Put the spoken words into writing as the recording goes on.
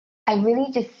I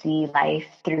really just see life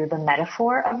through the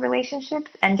metaphor of relationships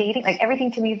and dating. Like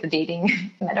everything to me is a dating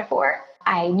metaphor.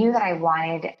 I knew that I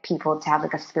wanted people to have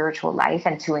like a spiritual life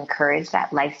and to encourage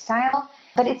that lifestyle,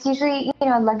 but it's usually,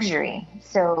 a luxury.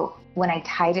 So when I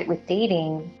tied it with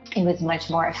dating, it was much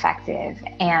more effective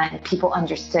and people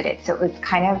understood it. So it was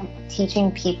kind of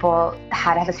teaching people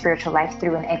how to have a spiritual life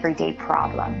through an everyday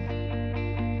problem.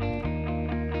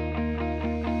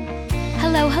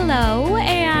 Hello,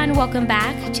 and welcome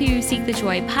back to Seek the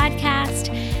Joy podcast.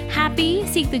 Happy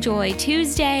Seek the Joy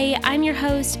Tuesday. I'm your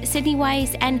host, Sydney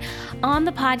Weiss, and on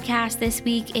the podcast this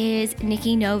week is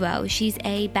Nikki Novo. She's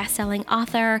a best-selling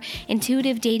author,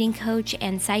 intuitive dating coach,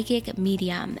 and psychic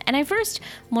medium. And I first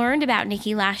learned about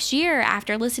Nikki last year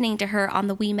after listening to her on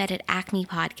the We Met at Acme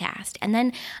podcast. And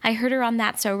then I heard her on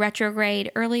That's So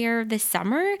Retrograde earlier this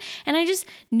summer, and I just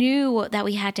knew that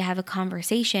we had to have a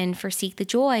conversation for Seek the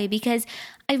Joy because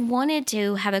I wanted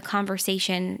to have a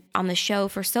conversation on the show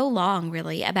for so long,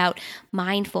 really, about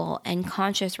mindful and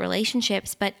conscious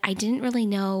relationships, but I didn't really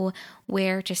know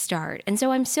where to start. And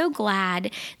so I'm so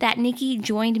glad that Nikki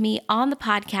joined me on the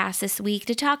podcast this week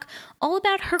to talk all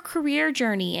about her career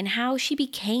journey and how she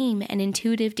became an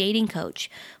intuitive dating coach.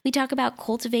 We talk about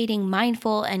cultivating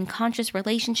mindful and conscious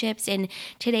relationships in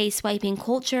today's swiping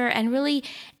culture and really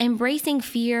embracing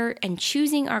fear and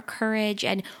choosing our courage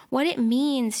and what it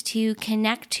means to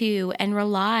connect to and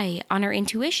rely on our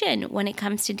intuition when it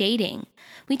comes to dating.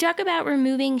 We talk about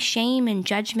removing shame and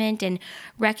judgment and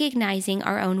recognizing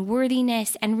our own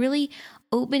worthiness and really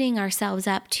opening ourselves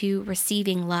up to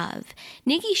receiving love.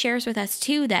 Nikki shares with us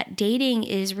too that dating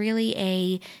is really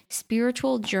a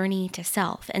spiritual journey to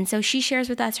self. And so she shares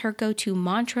with us her go-to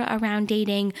mantra around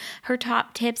dating, her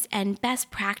top tips and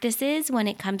best practices when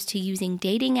it comes to using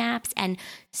dating apps, and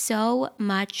so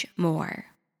much more.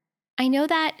 I know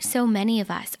that so many of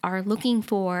us are looking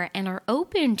for and are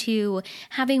open to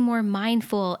having more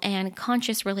mindful and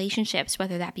conscious relationships,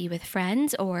 whether that be with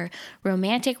friends or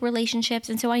romantic relationships.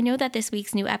 And so I know that this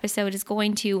week's new episode is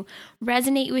going to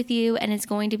resonate with you and it's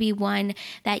going to be one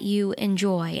that you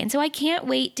enjoy. And so I can't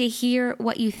wait to hear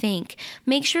what you think.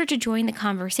 Make sure to join the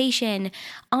conversation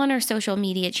on our social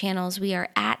media channels. We are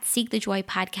at Seek the Joy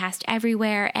Podcast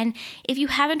everywhere. And if you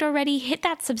haven't already, hit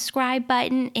that subscribe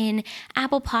button in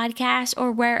Apple Podcasts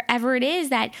or wherever it is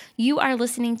that you are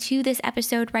listening to this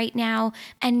episode right now,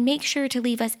 and make sure to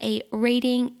leave us a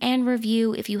rating and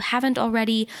review if you haven't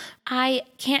already. I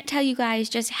can't tell you guys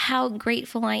just how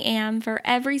grateful I am for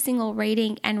every single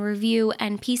rating and review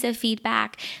and piece of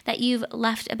feedback that you've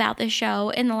left about the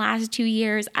show in the last 2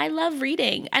 years. I love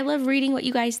reading. I love reading what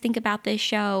you guys think about this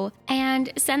show.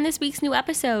 And send this week's new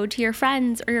episode to your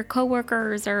friends or your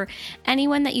coworkers or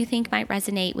anyone that you think might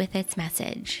resonate with its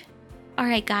message. All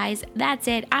right, guys, that's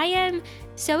it. I am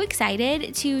so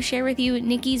excited to share with you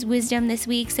Nikki's wisdom this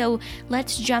week, so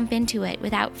let's jump into it.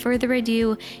 Without further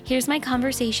ado, here's my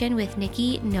conversation with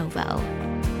Nikki Novo.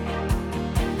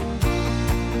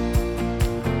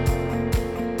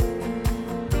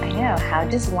 How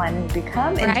does one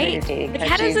become intuitive dating coach?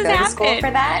 How does this happen? To school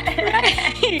for that?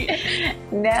 Right.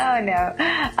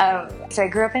 No. So I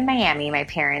grew up in Miami. My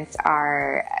parents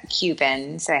are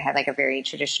Cuban, so I had like a very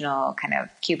traditional kind of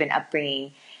Cuban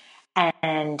upbringing.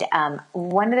 And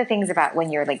one of the things about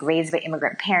when you're like raised by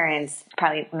immigrant parents,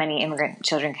 probably many immigrant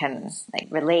children can like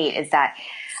relate, is that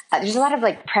there's a lot of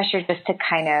like pressure just to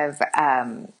kind of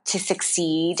to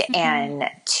succeed and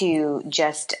to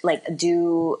just like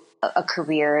do a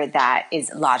career that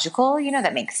is logical,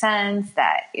 that makes sense,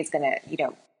 that is going to,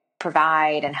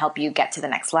 provide and help you get to the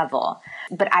next level.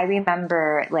 But I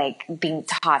remember like being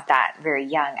taught that very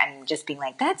young and just being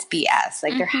like, that's BS.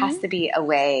 Like there has to be a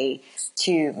way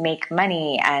to make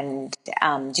money and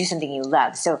do something you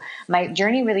love. So my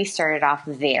journey really started off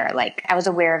there. Like I was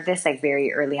aware of this like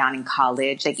very early on in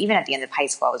college, like even at the end of high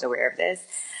school, I was aware of this.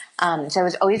 So I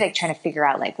was always like trying to figure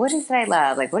out like, what is it I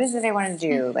love? Like, what is it I want to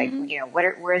do? Like,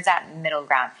 where's that middle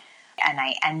ground? And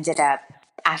I ended up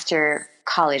after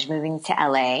college moving to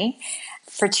LA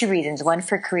for two reasons. One,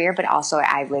 for career, but also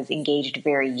I was engaged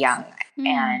very young.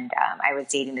 And I was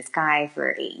dating this guy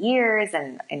for 8 years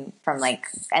and from like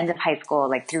end of high school,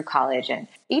 like through college. And,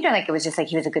 like it was just like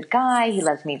he was a good guy. He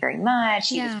loved me very much.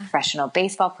 He was a professional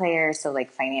baseball player. So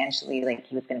like financially, like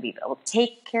he was going to be able to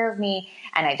take care of me.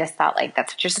 And I just thought like,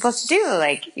 that's what you're supposed to do.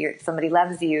 Like somebody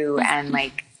loves you and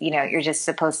like, you're just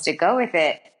supposed to go with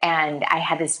it. And I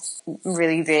had this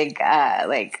really big,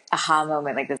 like aha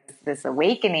moment, like this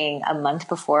awakening a month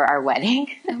before our wedding.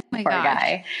 Oh my Poor gosh.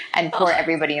 guy and poor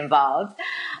everybody involved.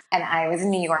 And I was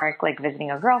in New York, like visiting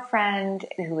a girlfriend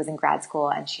who was in grad school.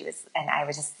 And I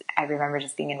remember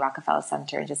just being in Rockefeller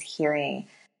Center and just hearing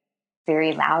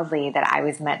very loudly that I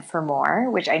was meant for more,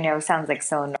 which I know sounds like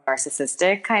so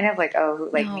narcissistic, kind of like, oh,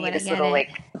 like No, me, but I this get little it.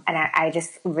 like, and I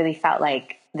just really felt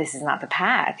like this is not the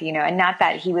path, and not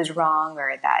that he was wrong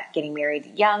or that getting married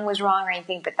young was wrong or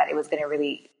anything, but that it was going to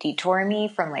really detour me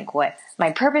from like what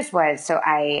my purpose was. So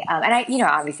and I,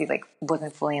 obviously like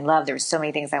wasn't fully in love. There were so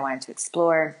many things I wanted to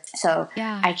explore. So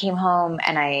Yeah. I came home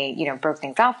and I, broke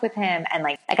things off with him. And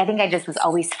like I think I just was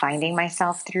always finding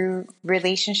myself through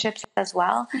relationships as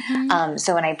well.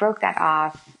 So when I broke that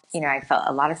off, I felt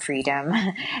a lot of freedom.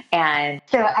 And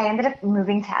so I ended up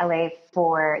moving to LA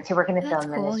to work in the That's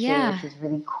film cool, industry, yeah. which was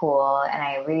really cool. And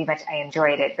I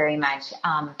enjoyed it very much.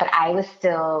 But I was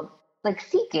still like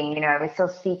seeking, I was still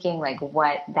seeking like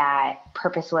what that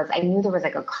purpose was. I knew there was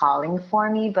like a calling for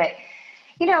me, but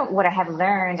what I have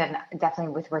learned, and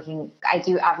definitely with working, I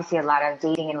do obviously a lot of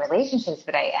dating and relationships,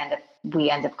 but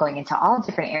we end up going into all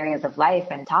different areas of life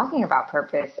and talking about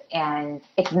purpose. And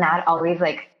it's not always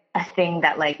like a thing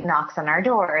that like knocks on our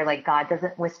door. Like God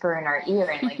doesn't whisper in our ear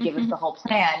and like give us the whole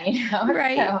plan,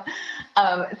 Right.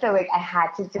 So like I had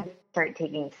to just start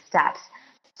taking steps.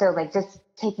 So like just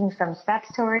taking some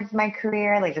steps towards my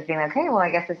career, like just being like, okay, well, I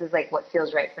guess this is like what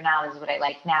feels right for now. This is what I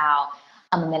like now.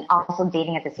 And then also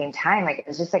dating at the same time, like it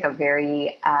was just like a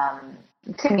very,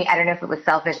 to me, I don't know if it was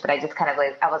selfish, but I just kind of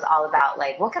like, I was all about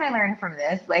like, what can I learn from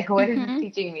this? Like, what is this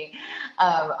teaching me?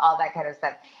 All that kind of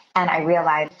stuff. And I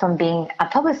realized from being a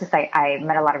publicist, I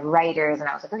met a lot of writers and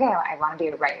I was like, okay, I want to be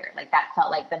a writer. Like that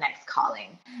felt like the next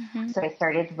calling. So I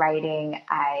started writing.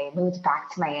 I moved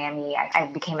back to Miami. I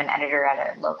became an editor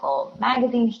at a local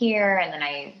magazine here. And then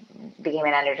I became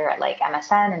an editor at like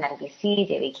MSN and NBC,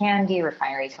 Daily Candy,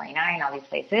 Refinery 29, all these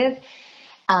places.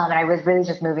 And I was really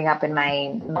just moving up in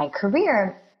my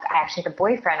career. I actually had a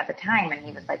boyfriend at the time and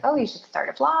he was like, oh, you should start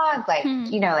a blog. Like,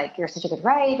 like you're such a good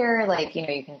writer. Like, you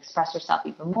can express yourself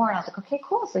even more. And I was like, okay,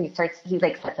 cool. So he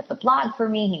like sets up the blog for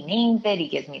me. He names it. He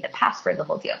gives me the password, the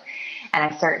whole deal. And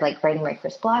I start like writing my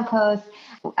first blog post.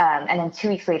 And then 2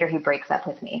 weeks later, he breaks up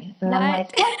with me. And I'm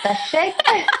like, what the shit?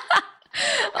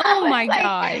 Oh my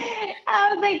God.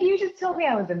 I was like, you just told me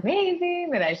I was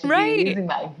amazing, that I should be using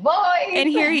my voice. And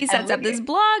here he sets up this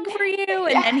blog for you,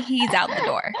 and then he's out the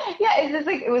door. Yeah, it's just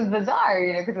like, it was bizarre,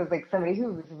 because it was like somebody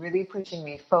who was really pushing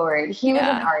me forward. He was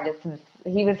an artist,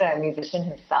 he was a musician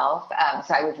himself,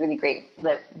 so I was really great.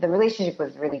 The relationship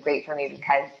was really great for me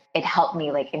because it helped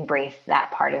me like embrace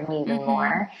that part of me even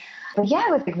more. But yeah,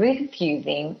 it was like really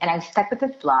confusing, and I was stuck with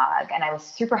this blog, and I was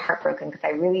super heartbroken because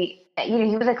I really,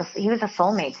 he was a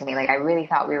soulmate to me. Like I really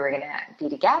thought we were gonna be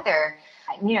together,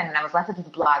 and I was left with this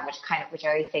blog, which I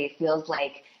always say feels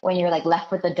like when you're like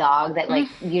left with a dog that like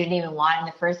you didn't even want in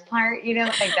the first part,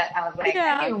 like that. I was like,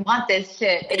 I don't even want this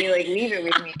shit, and you like leave it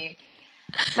with me.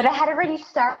 But I had already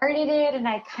started it, and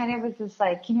I kind of was just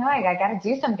like, I got to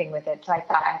do something with it. So I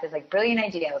thought I had this like brilliant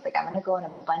idea. I was like, I'm going to go on a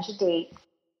bunch of dates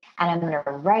and I'm going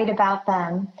to write about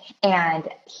them, and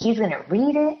he's going to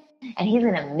read it and he's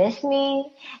going to miss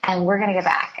me and we're going to get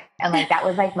back. And like, that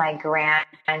was like my grand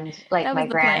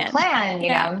plan, you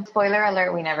know. Spoiler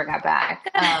alert, we never got back.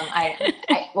 I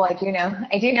do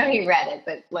know he read it,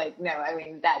 but like, no, I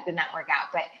mean, that did not work out.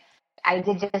 But I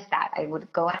did just that. I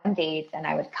would go on dates and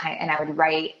I would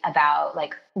write about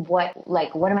what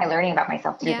am I learning about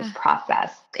myself through this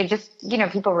process. It just,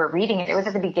 people were reading it. It was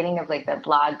at the beginning of like the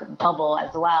blog bubble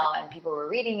as well, and people were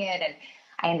reading it, and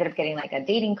I ended up getting like a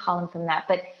dating column from that.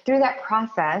 But through that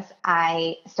process,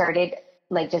 I started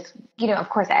of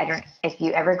course, if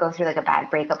you ever go through like a bad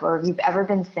breakup, or if you've ever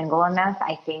been single enough,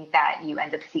 I think that you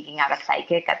end up seeking out a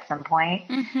psychic at some point.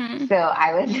 So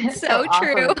I was so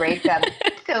true. The breakup.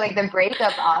 So like the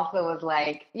breakup also was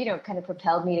like, kind of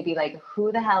propelled me to be like,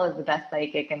 who the hell is the best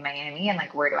psychic in Miami? And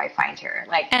like, where do I find her?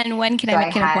 Like, and when can I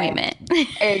make an appointment?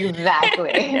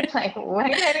 Exactly. Like,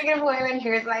 when can I make an appointment?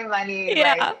 Here's my money.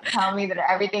 Yeah. Like, tell me that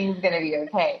everything's going to be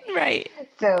okay. Right.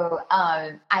 So,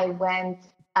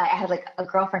 I had like a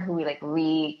girlfriend who we like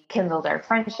rekindled our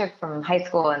friendship from high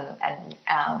school, and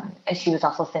she was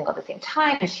also single at the same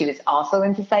time, and she was also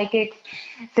into psychics.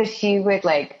 So she would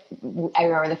I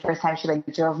remember the first time she like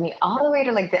drove me all the way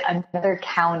to like another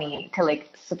county to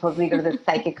like supposedly go to the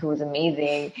psychic who was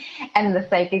amazing. And the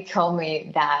psychic told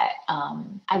me that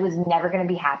I was never going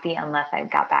to be happy unless I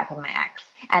got back with my ex,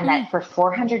 and that for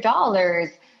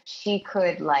 $400, she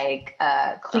could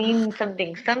clean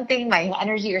something, my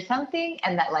energy or something,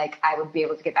 and that like I would be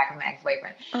able to get back with my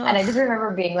ex-boyfriend. And I just remember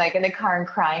being like in the car and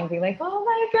crying, being like, oh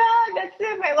my God, that's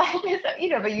it, my life is,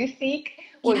 but you seek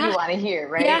what you want to hear,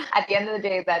 right? At the end of the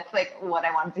day, that's like what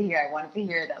I wanted to hear. I wanted to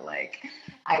hear that like,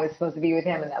 I was supposed to be with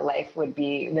him and that life would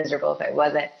be miserable if I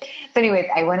wasn't. So anyways,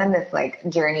 I went on this like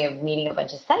journey of meeting a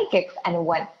bunch of psychics, and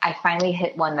when I finally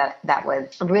hit one that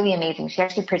was really amazing. She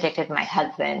actually predicted my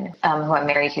husband, who I'm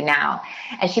married to now,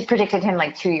 and she predicted him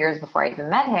like 2 years before I even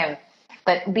met him.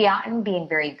 But beyond being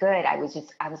very good, I was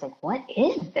like, what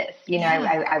is this? You know,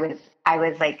 I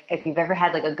was like, if you've ever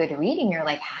had like a good reading, you're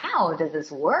like, how does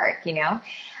this work? You know,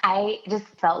 I just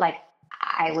felt like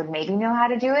I would maybe know how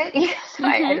to do it. So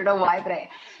I don't know why, but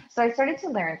so I started to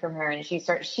learn from her, and she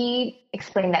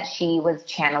explained that she was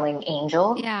channeling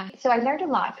angels. Yeah. So I learned a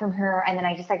lot from her, and then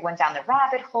I just like went down the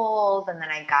rabbit holes, and then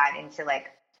I got into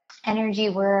like energy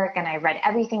work, and I read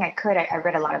everything I could. I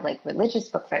read a lot of like religious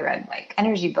books. I read like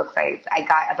energy books. I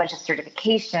got a bunch of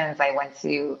certifications. I went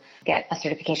to get a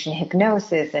certification in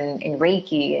hypnosis and in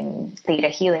Reiki and theta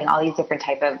healing, all these different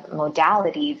type of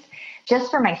modalities just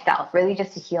for myself, really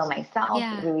just to heal myself,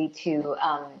 really to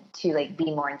like be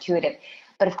more intuitive.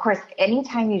 But of course,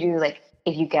 anytime you do, like,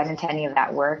 if you get into any of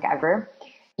that work ever,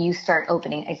 you start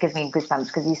opening, it gives me goosebumps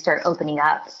because you start opening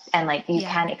up, and like, you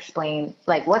can't explain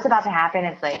like what's about to happen.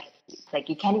 It's like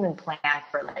you can't even plan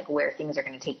for like where things are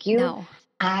going to take you. No.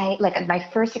 My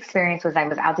first experience was I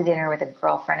was out to dinner with a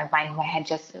girlfriend of mine who I had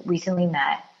just recently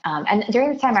met. And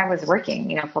during this time I was working,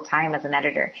 you know, full time as an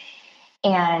editor,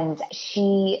 and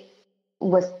she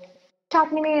was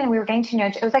talking to me, and we were getting to know.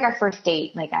 It was like our first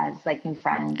date, like as like new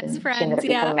friends, and she ended up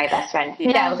becoming my best friend.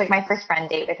 Yeah, it was like my first friend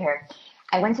date with her.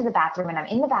 I went to the bathroom, and I'm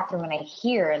in the bathroom, and I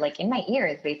hear like in my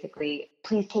ears, basically,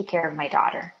 "Please take care of my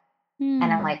daughter." And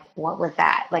I'm like, what was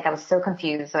that? Like, I was so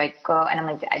confused. So I go, and I'm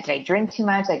like, did I drink too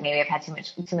much? Like, maybe I've had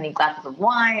too many glasses of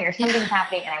wine or something's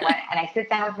happening. And I went and I sit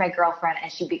down with my girlfriend,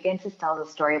 and she begins to tell the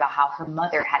story about how her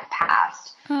mother had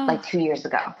passed like 2 years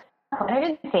ago. And I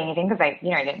didn't say anything because I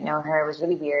didn't know her. It was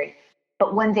really weird.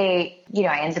 But one day,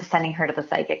 I ended up sending her to the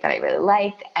psychic that I really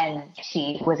liked, and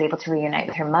she was able to reunite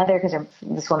with her mother because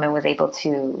this woman was able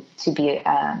to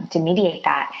mediate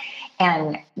that.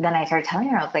 And then I started telling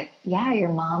her, I was like, yeah, your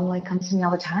mom like comes to me all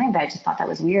the time, but I just thought that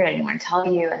was weird. I didn't want to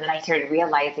tell you. And then I started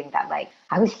realizing that like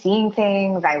I was seeing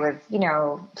things. I was,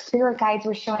 spirit guides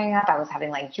were showing up. I was having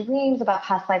like dreams about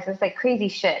past lives. It was like crazy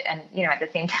shit. And, at the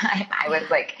same time, I was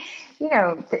like,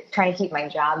 trying to keep my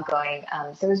job going.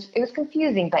 So it was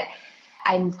confusing, but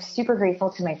I'm super grateful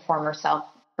to my former self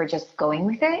for just going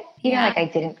with it. Like I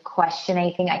didn't question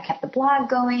anything. I kept the blog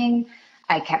going.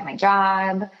 I kept my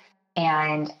job.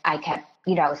 And I kept,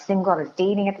 I was single, I was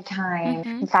dating at the time.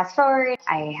 And fast forward,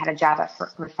 I had a job at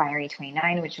Refinery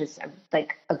 29, which was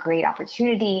a great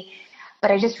opportunity.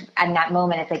 But I just, at that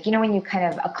moment, it's like, when you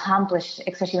kind of accomplish,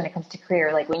 especially when it comes to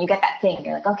career, like when you get that thing,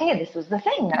 you're like, okay, this was the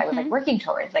thing that I was like working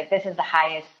towards. Like, this is the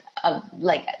highest of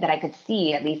that I could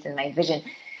see, at least in my vision.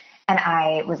 And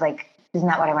I was like, this is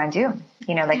not what I want to do.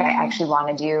 I actually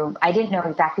want to do, I didn't know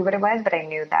exactly what it was, but I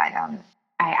knew that,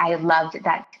 I loved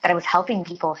that I was helping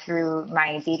people through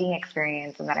my dating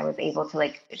experience, and that I was able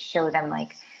to show them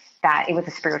that it was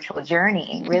a spiritual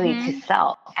journey really to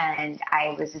self. And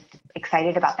I was just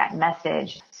excited about that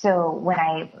message. So when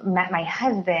I met my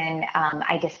husband,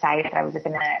 I decided that I was going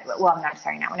to, not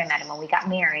when I met him, when we got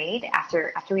married,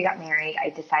 after we got married,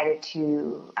 I decided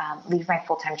to leave my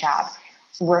full-time job,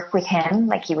 work with him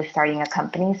like he was starting a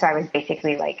company. So I was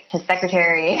basically like his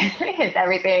secretary, his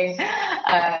everything.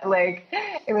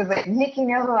 It was like Nikki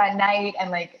Novo at night,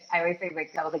 and I always say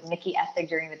I was like Nikki Essig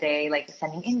during the day,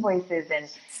 sending invoices and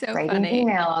writing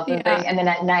emails and things. And then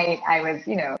at night I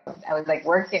was like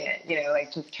working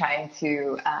it, just trying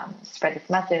to spread this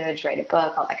message, write a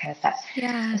book, all that kind of stuff.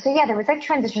 Yeah. So there was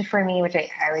transition for me, which I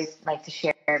always like to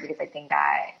share, because I think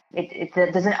that it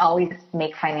doesn't always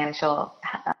make financial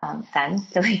sense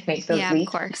to make those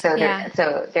leaps. Of course. So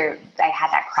I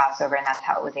had that crossover, and that's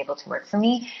how it was able to work for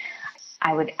me.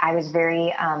 I was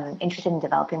very interested in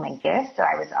developing my gifts, so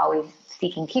I was always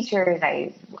seeking teachers.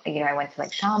 I went to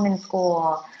shaman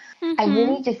school. I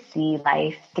really just see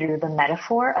life through the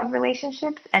metaphor of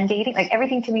relationships and dating.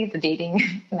 Everything to me is a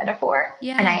dating metaphor.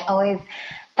 Yeah. And I always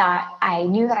thought, I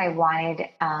knew that I wanted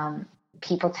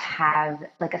people to have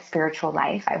a spiritual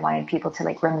life. I wanted people to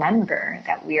remember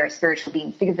that we are spiritual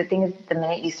beings, because the thing is, the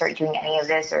minute you start doing any of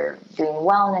this or doing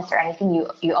wellness or anything,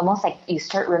 you almost you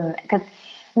start, because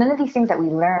none of these things that we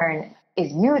learn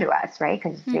is new to us, right?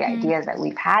 Because the ideas that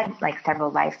we've had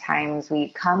several lifetimes, we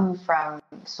come from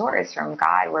source, from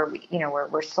God, where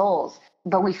we're souls,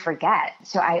 but we forget.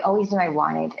 So I always knew I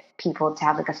wanted people to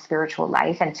have a spiritual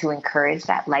life and to encourage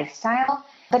that lifestyle.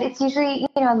 But it's usually,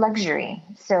 a luxury.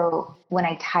 So when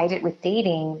I tied it with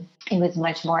dating, it was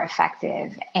much more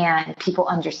effective and people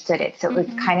understood it. So it was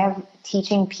kind of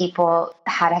teaching people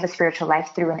how to have a spiritual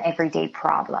life through an everyday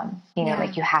problem.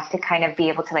 Like you have to kind of be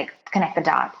able to like connect the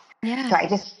dots. Yeah. So I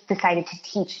just decided to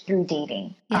teach through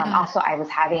dating. Yeah. Also, I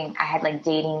had like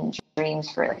dating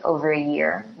dreams for like over a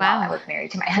year while I was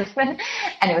married to my husband,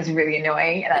 and it was really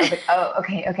annoying. And I was like, oh,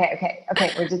 okay.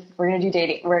 We're going to do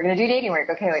dating. We're going to do dating work.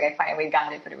 Okay. Like I finally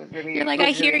got it, but it was really, you're like,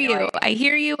 I hear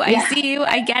you. I see you.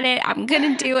 I get it. I'm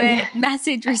going to do it.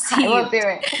 Message received. I will do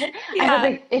it.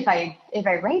 I was like, if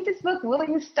I write this book, will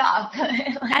you stop?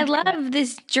 I love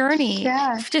this journey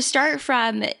to start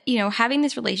from, having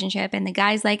this relationship and the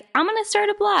guy's like, I'm going to start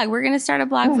a blog. We're going to start a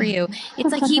blog for you.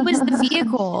 It's like he was the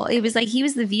vehicle. It was like he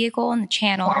was the vehicle and the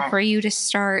channel for you to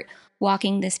start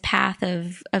walking this path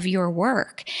of your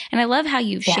work. And I love how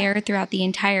you've shared throughout the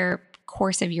entire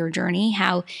course of your journey,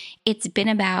 how it's been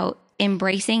about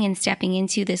embracing and stepping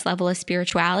into this level of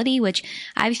spirituality, which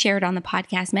I've shared on the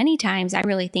podcast many times. I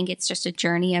really think it's just a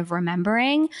journey of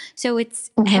remembering. So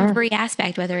it's every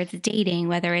aspect, whether it's dating,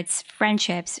 whether it's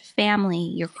friendships, family,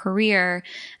 your career,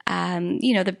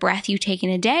 the breath you take in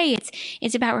a day.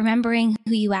 It's about remembering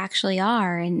who you actually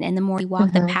are. And the more you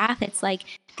walk the path, it's like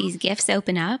these gifts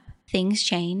open up. Things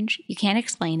change. You can't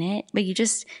explain it, but you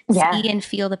just see and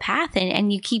feel the path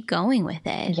and you keep going with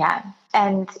it. Yeah.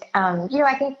 And,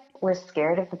 I think we're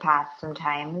scared of the path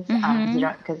sometimes.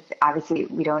 Because obviously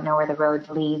we don't know where the road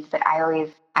leads, but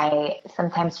I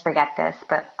sometimes forget this,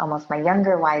 but almost my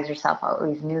younger, wiser self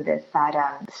always knew this,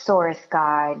 that source,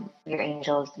 God, your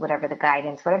angels, whatever the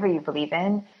guidance, whatever you believe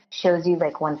in, shows you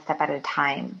like one step at a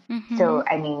time. So,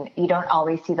 I mean, you don't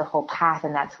always see the whole path,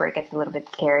 and that's where it gets a little bit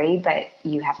scary, but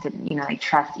you have to,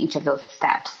 trust each of those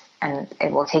steps, and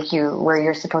it will take you where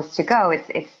you're supposed to go.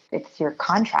 It's your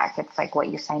contract. It's like what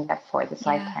you signed up for this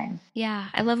lifetime. Yeah.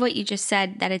 I love what you just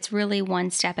said, that it's really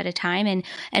one step at a time,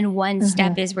 and one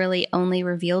step is really only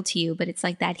revealed to you, but it's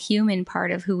like that human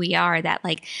part of who we are, that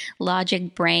like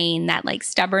logic brain, that like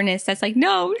stubbornness that's like,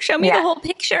 no, show me the whole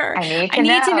picture. I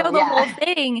need to know the whole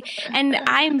thing. And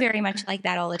I'm very much like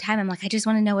that all the time. I'm like, I just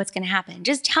want to know what's going to happen.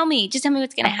 Just tell me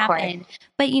what's going to happen.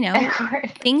 But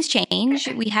things change.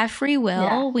 We have free will.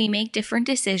 Yeah. We make different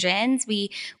decisions. We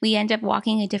end up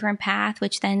walking a different path,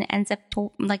 which then ends up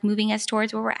like moving us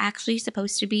towards where we're actually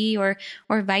supposed to be, or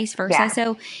vice versa. Yeah.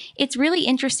 So it's really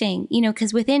interesting,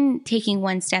 because within taking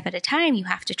one step at a time, you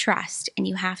have to trust and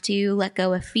you have to let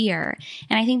go of fear.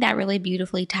 And I think that really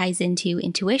beautifully ties into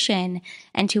intuition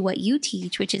and to what you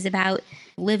teach, which is about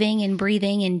living and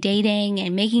breathing and dating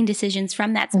and making decisions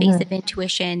from that space of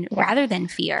intuition rather than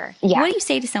fear. Yeah. What do you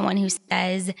say to someone who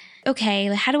says, okay,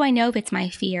 how do I know if it's my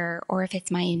fear or if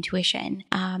it's my intuition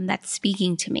that's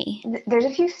speaking to me? There's a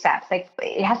few steps. Like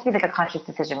it has to be like a conscious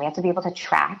decision. We have to be able to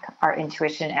track our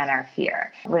intuition and our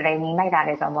fear. What I mean by that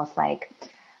is almost like,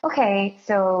 okay,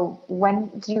 so when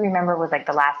do you remember was like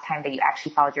the last time that you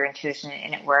actually followed your intuition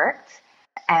and it worked?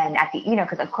 And at the,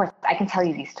 because of course I can tell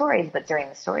you these stories, but during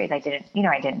the stories I didn't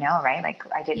know, right? Like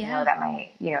I didn't know that my,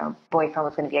 boyfriend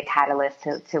was going to be a catalyst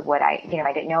to what I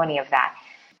didn't know any of that.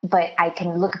 But I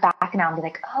can look back now and be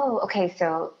like, oh, okay,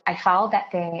 so I followed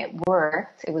that thing. It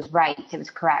worked. It was right. It was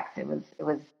correct. It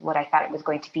was what I thought it was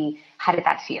going to be. How did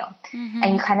that feel?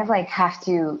 And you kind of like have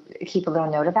to keep a little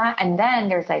note of that. And then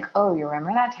there's like, oh, you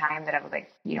remember that time that I was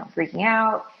like, freaking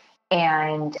out,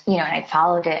 and and I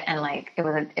followed it, and like it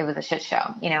was a shit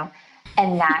show,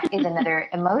 and that is another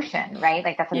emotion, right?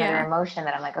 Like that's another emotion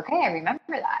that I'm like, okay, I remember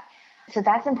that. So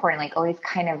that's important. Like always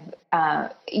kind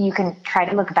of, you can try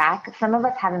to look back. Some of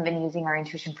us haven't been using our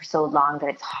intuition for so long that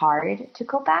it's hard to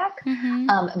go back.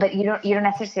 But you don't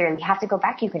necessarily have to go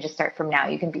back. You can just start from now.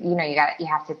 You can be, you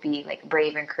have to be like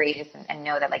brave and courageous and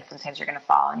know that like sometimes you're going to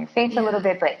fall on your face a little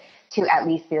bit, but to at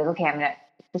least be like, okay,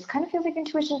 this kind of feels like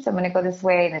intuition, so I'm going to go this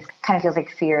way. And this kind of feels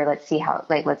like fear. Let's see how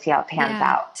it pans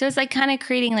out. So it's like kind of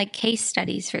creating like case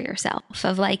studies for yourself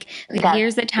of like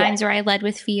here's the times where I led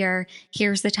with fear.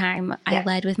 Here's the time I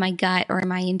led with my gut or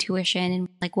my intuition and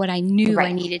like what I knew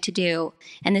I needed to do.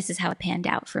 And this is how it panned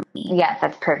out for me. Yes,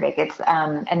 that's perfect. It's,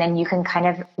 and then you can kind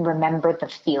of remember the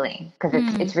feeling because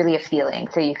it's really a feeling.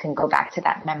 So you can go back to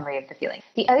that memory of the feeling.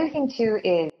 The other thing too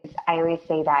is I always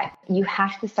say that you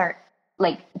have to start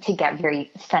to get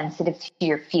very sensitive to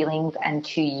your feelings and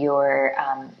to your,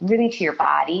 really to your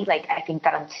body. Like, I think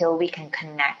that until we can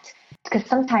connect, because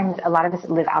sometimes a lot of us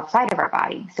live outside of our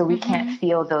body, so we can't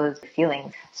feel those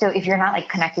feelings. So if you're not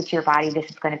connected to your body, this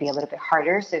is going to be a little bit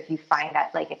harder. So if you find that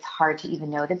it's hard to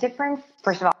even know the difference,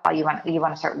 first of all, you want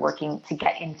to start working to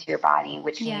get into your body,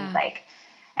 which means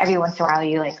every once in a while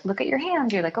you like look at your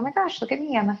hands, you're like, oh my gosh, look at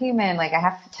me, I'm a human, like I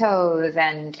have toes,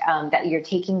 and that you're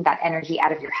taking that energy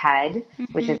out of your head,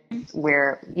 which is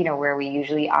where, where we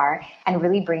usually are, and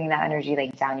really bringing that energy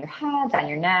like down your head, down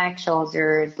your neck,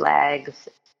 shoulders, legs,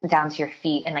 down to your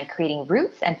feet, and like creating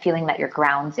roots and feeling that you're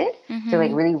grounded. So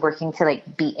like really working to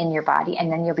like be in your body,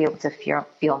 and then you'll be able to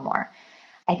feel more.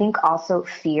 I think also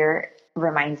fear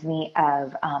reminds me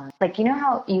of like,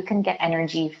 how you can get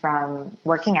energy from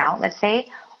working out, let's say,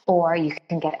 or you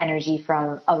can get energy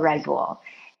from a Red Bull.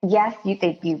 Yes, you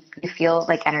feel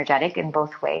like energetic in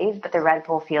both ways, but the Red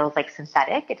Bull feels like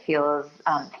synthetic. It feels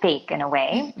fake in a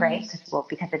way, right?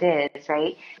 Because it is,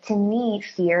 right? To me,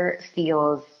 fear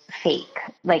feels fake.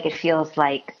 Like it feels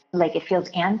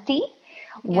antsy.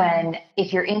 When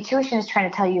if your intuition is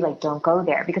trying to tell you like don't go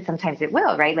there, because sometimes it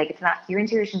will, right? Like it's not, your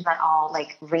intuition's not all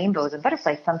like rainbows and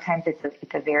butterflies. Sometimes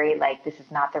it's a very like, this is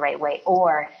not the right way,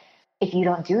 or if you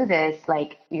don't do this,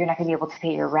 like you're not going to be able to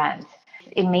pay your rent.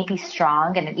 It may be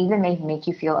strong, and it even may make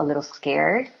you feel a little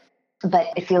scared, but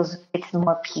it's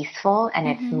more peaceful, and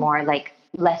it's more like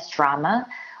less drama,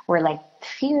 where like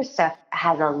fear stuff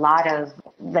has a lot of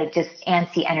like just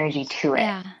antsy energy to it.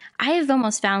 Yeah. I have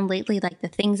almost found lately, like the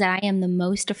things that I am the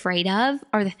most afraid of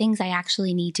are the things I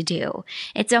actually need to do.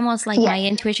 It's almost like my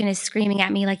intuition is screaming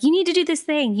at me, like, you need to do this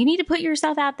thing. You need to put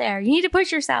yourself out there. You need to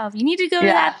push yourself. You need to go to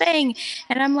that thing.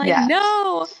 And I'm like,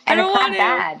 no, I don't want to.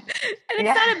 Bad. And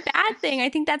it's not a bad thing. I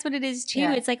think that's what it is too.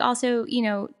 It's like also,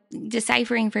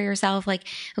 deciphering for yourself, like,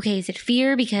 okay, is it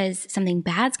fear because something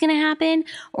bad's going to happen?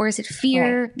 Or is it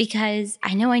fear because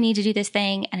I know I need to do this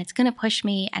thing and it's going to push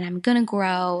me and I'm going to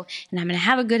grow and I'm going to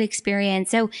have a good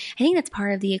experience? So I think that's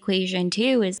part of the equation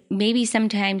too, is maybe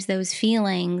sometimes those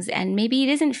feelings, and maybe it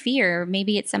isn't fear,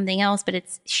 maybe it's something else, but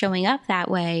it's showing up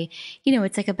that way.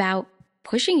 It's like about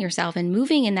pushing yourself and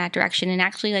moving in that direction, and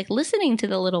actually like listening to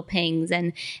the little pings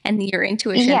and your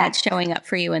intuition that's showing up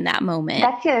for you in that moment.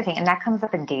 That's the other thing. And that comes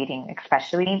up in dating,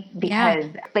 especially because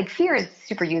like fear is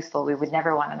super useful. We would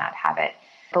never want to not have it.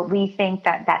 But we think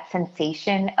that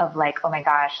sensation of like, oh my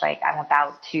gosh, like I'm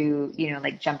about to,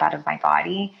 like jump out of my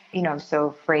body, I'm so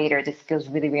afraid, or this feels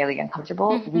really, really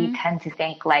uncomfortable. We tend to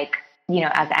think like,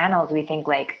 as animals, we think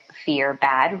like fear,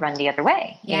 bad, run the other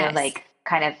way, like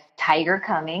kind of tiger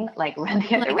coming, like run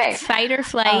the other way. Fight or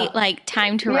flight, like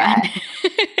time to run.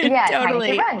 Time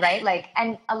Totally. to run, right? Like,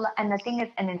 and the thing is,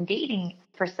 and in dating,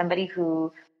 for somebody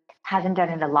who hasn't done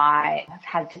it a lot,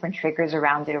 has different triggers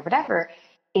around it or whatever,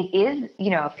 it is,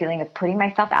 a feeling of putting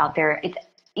myself out there. It's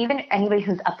even anybody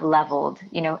who's up leveled,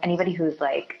 anybody who's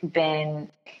like been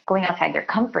going outside their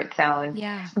comfort zone.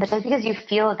 Yeah. But just because you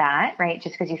feel that, right,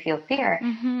 just because you feel fear,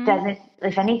 doesn't,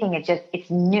 if anything, it's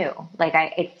new. Like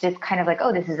it's just kind of like,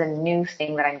 oh, this is a new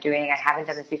thing that I'm doing. I haven't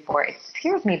done this before. It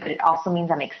scares me, but it also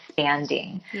means I'm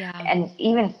expanding. Yeah. And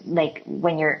even like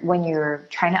when you're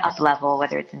trying to up level,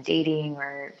 whether it's in dating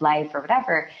or life or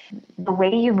whatever, the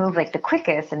way you move like the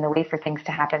quickest and the way for things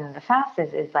to happen the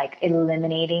fastest is like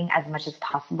eliminating as much as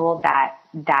possible that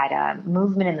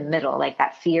movement in the middle, like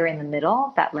that fear in the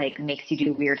middle that like makes you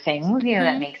do weird things,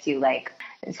 that makes you like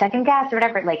second guess or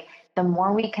whatever. Like the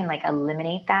more we can like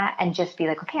eliminate that and just be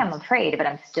like, okay, I'm afraid, but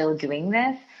I'm still doing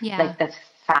this. Like the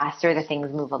faster the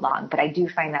things move along. But I do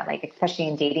find that like, especially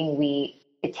in dating,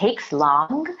 it takes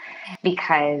long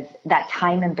because that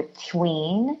time in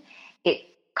between, it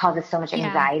causes so much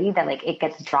anxiety that like it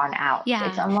gets drawn out.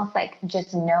 It's almost like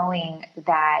just knowing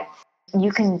that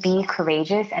you can be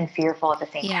courageous and fearful at the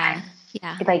same time.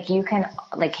 Like you can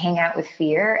like hang out with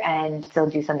fear and still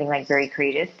do something like very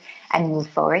courageous and move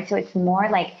forward. So it's more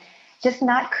like just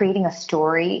not creating a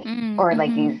story or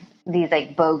like these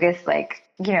like bogus, like,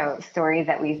 stories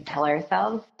that we tell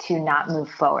ourselves to not move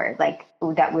forward. Like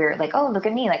that we're like, oh, look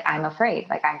at me. Like I'm afraid,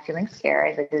 like I'm feeling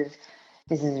scared. Like this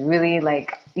is really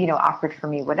like, awkward for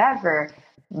me, whatever,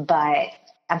 but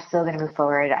I'm still going to move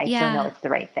forward. I still know it's the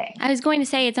right thing. I was going to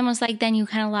say, it's almost like then you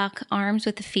kind of lock arms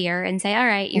with the fear and say, all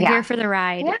right, you're here for the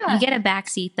ride. You get a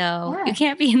backseat though. You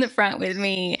can't be in the front with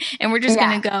me. And we're just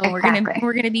going to go. Exactly.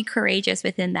 We're going to be courageous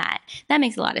within that. That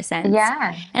makes a lot of sense.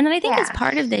 Yeah. And then I think as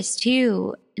part of this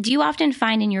too, do you often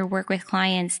find in your work with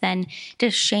clients then,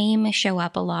 does shame show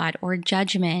up a lot, or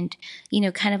judgment,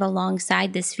 kind of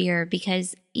alongside this fear?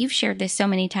 Because you've shared this so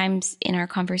many times in our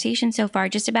conversation so far,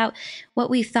 just about what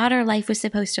we thought our life was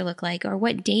supposed to look like, or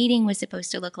what dating was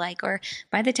supposed to look like, or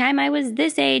by the time I was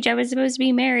this age, I was supposed to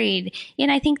be married.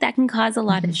 And I think that can cause a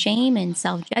lot of shame and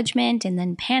self-judgment, and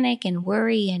then panic and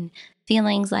worry and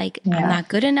feelings like I'm not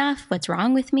good enough. What's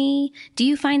wrong with me? Do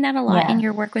you find that a lot in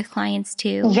your work with clients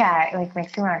too? Yeah, it like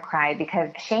makes me want to cry, because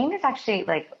shame is actually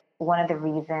like one of the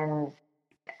reasons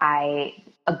I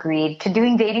agreed to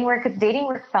doing dating work, because dating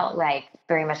work felt like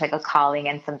very much like a calling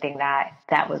and something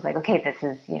that was like, okay, this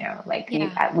is,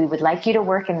 we would like you to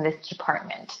work in this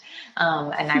department.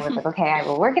 And I was like, okay, I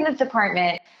will work in this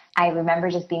department. I remember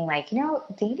just being like,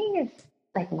 dating is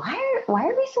like, why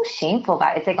are we so shameful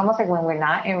about it? It's like almost like when we're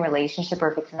not in a relationship,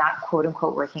 or if it's not quote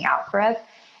unquote working out for us,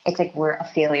 it's like we're a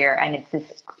failure, and it's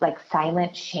this like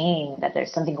silent shame that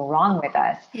there's something wrong with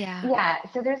us. Yeah.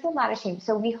 So there's a lot of shame.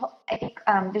 So I think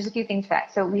there's a few things for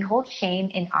that. So we hold shame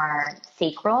in our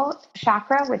sacral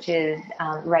chakra, which is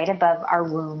right above our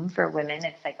womb for women.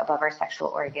 It's like above our sexual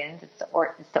organs. It's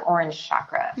the orange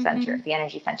chakra center, the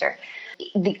energy center.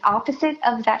 The opposite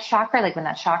of that chakra, like when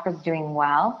that chakra is doing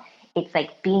well, it's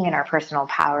like being in our personal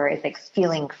power. It's like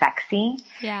feeling sexy.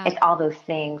 Yeah. It's all those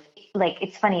things. Like,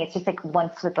 it's funny. It's just like one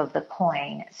flip of the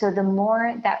coin. So the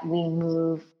more that we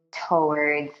move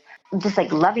towards just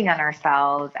like loving on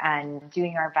ourselves and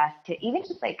doing our best to even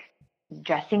just like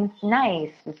dressing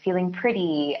nice, feeling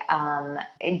pretty,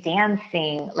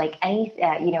 dancing, like any,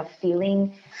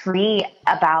 feeling free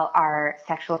about our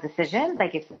sexual decisions.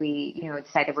 Like if we,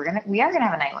 decided we are gonna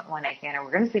have one night stand, or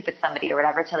we're gonna sleep with somebody or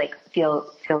whatever, to like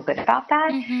feel good about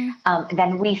that.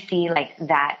 Then we see like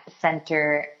that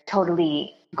center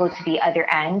totally go to the other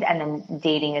end, and then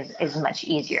dating is much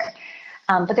easier.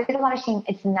 But there's a lot of shame.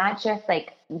 It's not just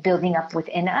like building up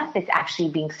within us; it's actually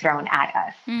being thrown at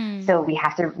us. So we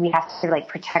have to like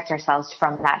protect ourselves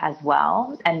from that as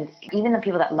well. And even the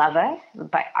people that love us,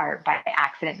 are by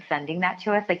accident sending that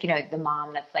to us, like the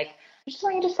mom that's like, I just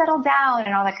want you to settle down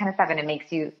and all that kind of stuff, and it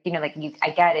makes you, I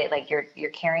get it, like you're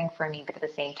caring for me, but at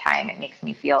the same time, it makes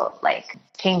me feel like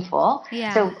shameful.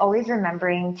 Yeah. So always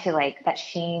remembering to like that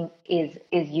shame is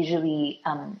usually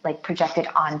like projected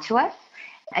onto us.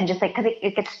 And just like, cause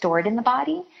it gets stored in the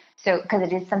body. So, cause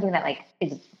it is something that like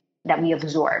that we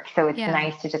absorb. So it's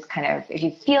nice to just kind of, if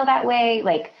you feel that way,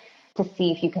 like to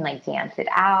see if you can like dance it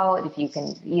out, if you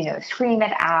can, scream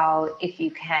it out, if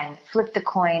you can flip the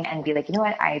coin and be like, you know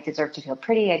what, I deserve to feel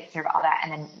pretty. I deserve all that.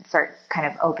 And then start kind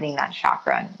of opening that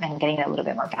chakra and getting it a little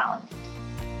bit more balanced.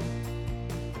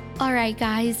 All right,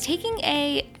 guys, taking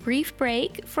a brief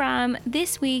break from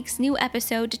this week's new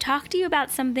episode to talk to you about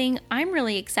something I'm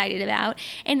really excited about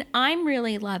and I'm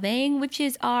really loving, which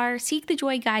is our Seek the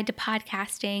Joy Guide to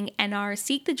Podcasting and our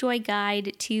Seek the Joy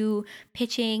Guide to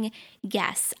Pitching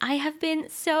Guests. I have been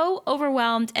so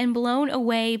overwhelmed and blown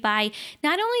away by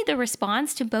not only the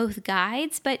response to both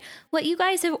guides, but what you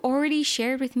guys have already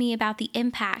shared with me about the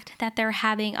impact that they're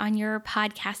having on your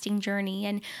podcasting journey.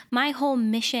 And my whole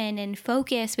mission and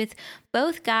focus with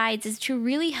both guides is to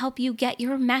really help you get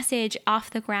your message off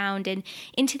the ground and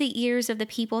into the ears of the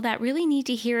people that really need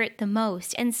to hear it the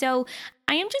most. And so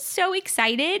I am just so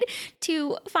excited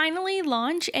to finally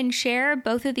launch and share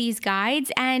both of these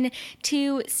guides and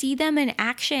to see them in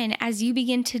action as you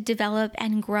begin to develop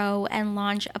and grow and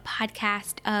launch a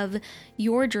podcast of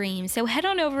your dreams. So head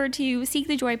on over to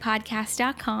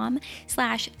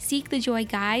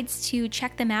seekthejoypodcast.com/seekthejoyguides to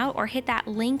check them out, or hit that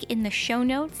link in the show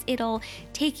notes. It'll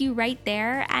take you right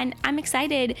there. And I'm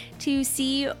excited to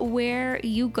see where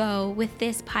you go with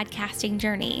this podcasting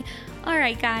journey. All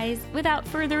right, guys, without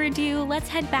further ado, let's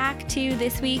head back to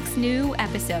this week's new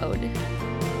episode.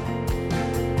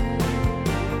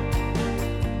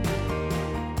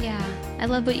 Yeah, I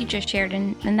love what you just shared,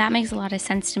 and that makes a lot of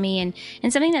sense to me. And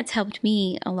something that's helped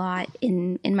me a lot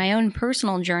in my own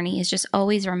personal journey is just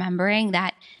always remembering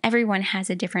that everyone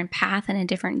has a different path and a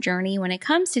different journey when it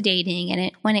comes to dating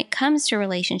and when it comes to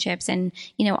relationships. And,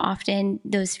 often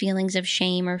those feelings of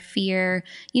shame or fear,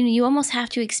 you almost have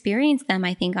to experience them,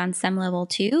 I think, on some level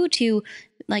too, to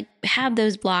like have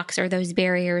those blocks or those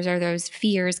barriers or those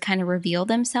fears kind of reveal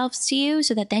themselves to you,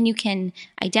 so that then you can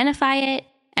identify it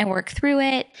and work through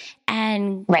it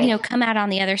and, come out on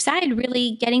the other side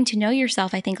really getting to know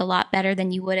yourself, I think, a lot better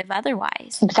than you would have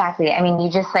otherwise. Exactly. I mean,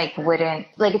 you just wouldn't,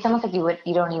 it's almost like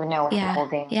you don't even know what you're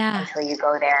holding until you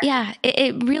go there. Yeah.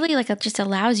 It really just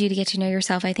allows you to get to know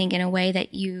yourself, I think, in a way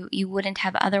that you wouldn't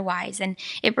have otherwise. And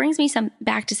it brings me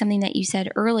back to something that you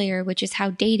said earlier, which is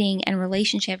how dating and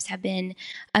relationships have been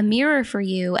a mirror for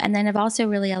you, and then have also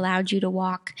really allowed you to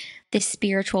walk this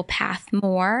spiritual path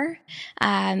more,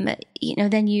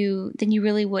 than you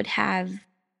really would have,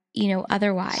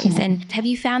 otherwise. And have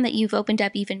you found that you've opened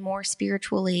up even more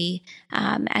spiritually,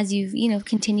 as you've,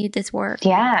 continued this work?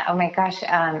 Yeah. Oh my gosh.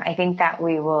 I think that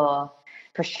we will,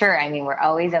 for sure. I mean, we're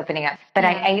always opening up, but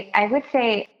I would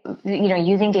say,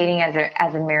 using dating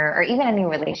as a mirror, or even any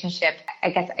relationship, I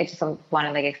guess I just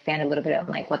want to expand a little bit on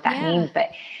what that means,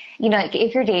 but like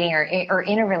if you're dating or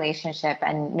in a relationship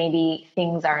and maybe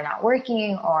things are not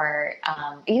working, or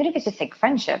even if it's just like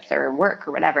friendships or work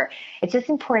or whatever, it's just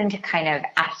important to kind of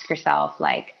ask yourself,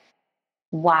 like,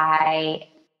 why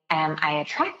am I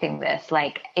attracting this?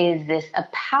 Like, is this a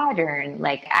pattern?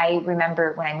 Like, I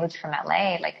remember when I moved from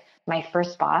LA, like my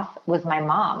first boss was my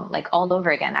mom, like all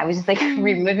over again. I was just like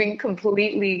reliving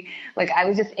completely, like I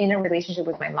was just in a relationship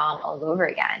with my mom all over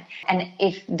again. And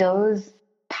if those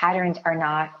patterns are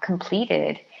not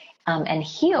completed and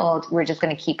healed, we're just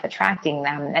going to keep attracting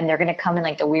them, and they're going to come in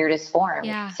like the weirdest form.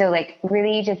 Yeah. So like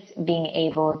really just being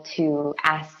able to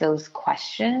ask those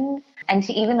questions and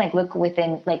to even like look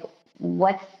within, like,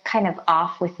 what's kind of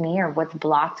off with me or what's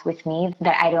blocked with me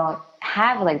that I don't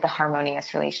have like the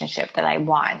harmonious relationship that I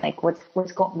want. Like what's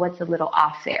a little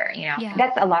off there, you know? Yeah.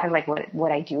 That's a lot of like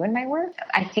what I do in my work.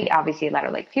 I see obviously a lot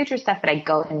of like future stuff, but I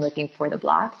go in looking for the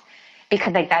blocks,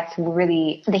 because like that's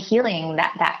really the healing,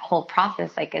 that whole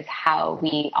process, like, is how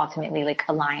we ultimately like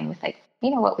align with like,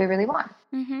 what we really want.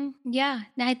 Mm-hmm. Yeah,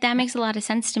 that makes a lot of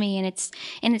sense to me. And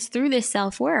it's through this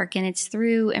self-work, and it's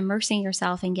through immersing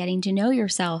yourself and getting to know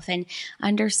yourself and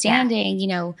understanding,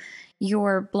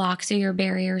 your blocks or your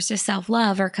barriers to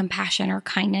self-love or compassion or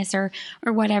kindness or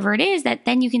whatever it is, that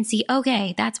then you can see,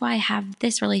 okay, that's why I have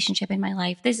this relationship in my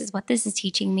life. This is what this is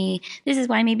teaching me. This is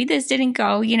why maybe this didn't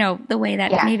go, the way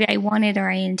that maybe I wanted or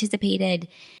I anticipated.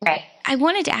 Right. I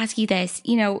wanted to ask you this,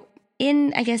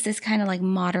 in, I guess, this kind of like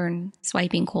modern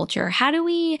swiping culture, how do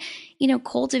we,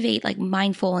 cultivate like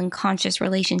mindful and conscious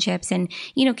relationships and,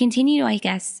 continue to, I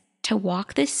guess, to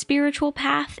walk this spiritual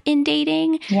path in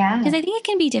dating? Yeah. Because I think it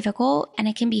can be difficult and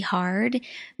it can be hard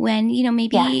when,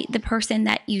 maybe the person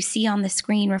that you see on the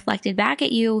screen reflected back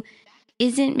at you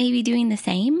isn't maybe doing the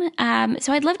same.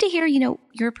 So I'd love to hear,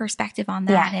 your perspective on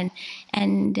that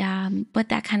and what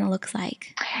that kind of looks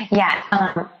like. Yeah.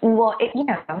 Well,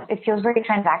 it feels very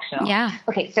transactional. Yeah.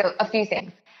 Okay. So a few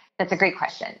things. That's a great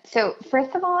question. So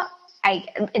first of all,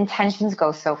 intentions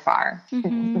go so far.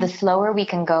 Mm-hmm. The slower we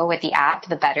can go with the app,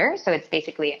 the better. So it's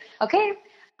basically, okay,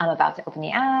 I'm about to open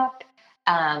the app.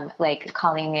 Like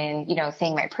calling in,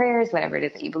 saying my prayers, whatever it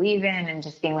is that you believe in, and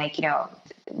just being like,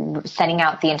 setting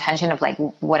out the intention of like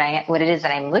what it is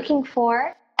that I'm looking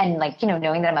for. And like,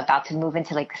 knowing that I'm about to move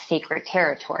into like sacred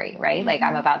territory, right? Mm-hmm. Like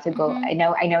I'm about to go, mm-hmm. I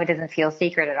know it doesn't feel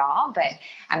sacred at all, but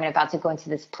I'm about to go into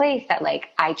this place that like,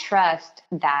 I trust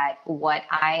that what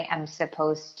I am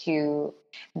supposed to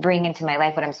bring into my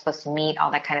life, what I'm supposed to meet,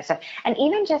 all that kind of stuff. And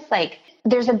even just like,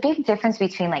 there's a big difference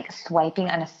between like swiping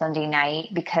on a Sunday night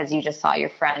because you just saw your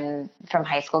friend from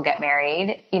high school get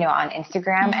married, on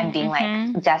Instagram, mm-hmm. and being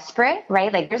like desperate,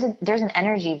 right? Like there's an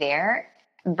energy there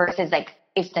versus like,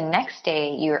 if the next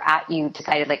day you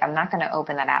decided like, I'm not going to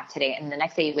open that app today. And the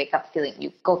next day you wake up feeling,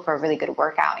 you go for a really good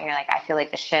workout and you're like, I feel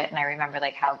like the shit. And I remember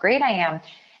like how great I am.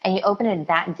 And you open it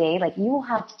that day, like you will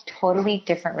have totally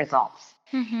different results.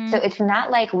 Mm-hmm. So it's not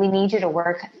like we need you to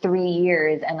work 3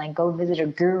 years and like go visit a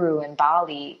guru in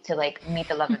Bali to like meet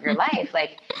the love of your life.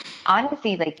 Like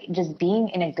honestly, like just being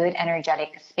in a good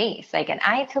energetic space. Like, and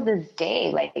I, till this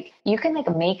day, like you can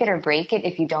like make it or break it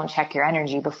if you don't check your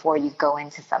energy before you go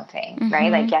into something, mm-hmm. right?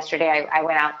 Like yesterday I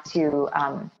went out to,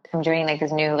 I'm doing like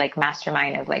this new like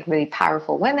mastermind of like really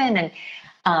powerful women. And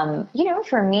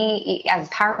for me, as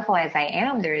powerful as I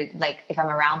am, there's like, if I'm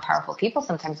around powerful people,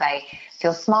 sometimes I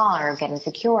feel small or get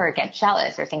insecure or get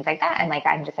jealous or things like that. And like,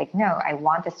 I'm just like, no, I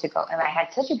want this to go. And I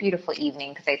had such a beautiful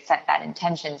evening because I set that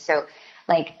intention. So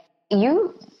like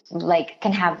you like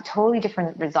can have totally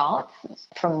different results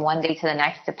from one day to the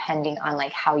next, depending on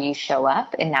like how you show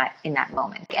up in that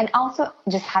moment. And also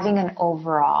just having an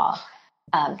overall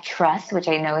trust, which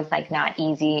I know is like not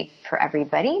easy for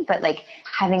everybody, but like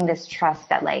having this trust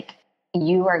that like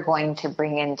you are going to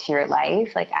bring into your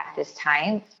life, like at this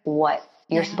time, what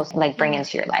you're supposed to like bring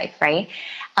into your life. Right.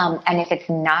 And if it's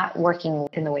not working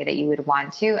in the way that you would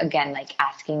want to, again, like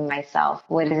asking myself,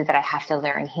 what is it that I have to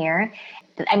learn here?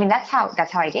 I mean, that's how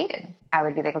I dated. I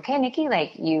would be like, okay, Nikki,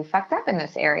 like you fucked up in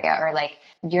this area, or like,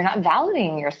 you're not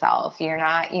validating yourself. You're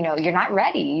not, you're not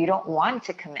ready. You don't want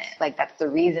to commit. Like, that's the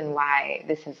reason why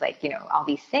this is like, all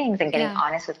these things, and getting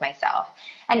honest with myself,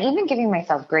 and even giving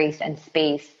myself grace and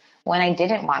space when I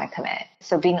didn't want to commit.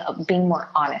 So being more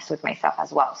honest with myself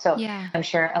as well. So I'm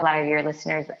sure a lot of your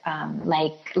listeners,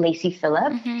 like Lacy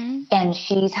Phillip, mm-hmm. and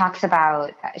she talks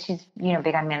about, she's,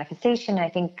 big on manifestation. And I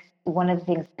think one of the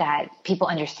things that people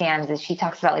understand is she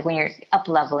talks about like when you're up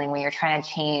leveling, when you're trying to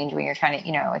change, when you're trying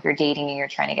to, if you're dating and you're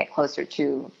trying to get closer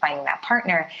to finding that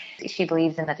partner, she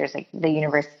believes in that there's like the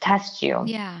universe tests you.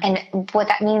 Yeah. And what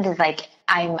that means is like,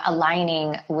 I'm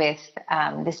aligning with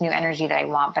this new energy that I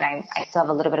want, but I still have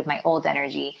a little bit of my old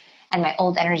energy. and my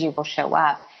old energy will show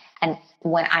up. And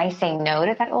when I say no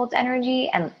to that old energy,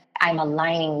 and I'm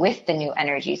aligning with the new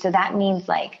energy. So that means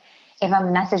like, if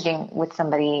I'm messaging with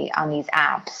somebody on these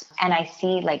apps and I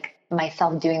see like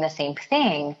myself doing the same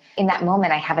thing, in that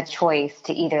moment, I have a choice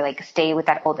to either like stay with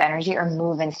that old energy or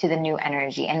move into the new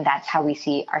energy. And that's how we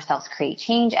see ourselves create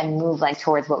change and move like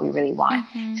towards what we really want.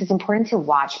 So it's important to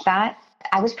watch that.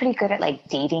 I was pretty good at like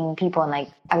dating people, and like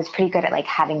I was pretty good at like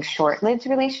having short-lived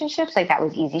relationships. Like that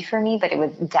was easy for me, but it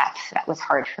was depth that was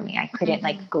hard for me. I couldn't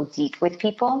like go deep with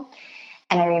people.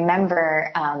 And I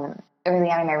remember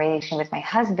early on in my relationship with my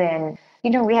husband, you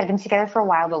know, we had been together for a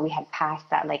while, but we had passed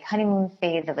that like honeymoon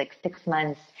phase of like 6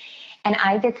 months. And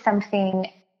I did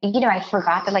something, you know, I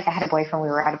forgot that like I had a boyfriend. We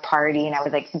were at a party and I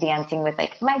was like dancing with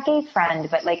like my gay friend,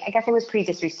 but like I guess it was pretty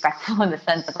disrespectful in the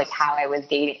sense of like how I was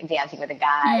dancing with a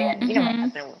guy. And, you know, my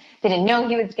husband didn't know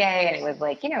he was gay. And it was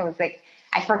like, you know, it was like,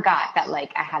 I forgot that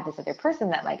like I have this other person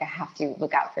that like I have to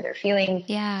look out for their feelings.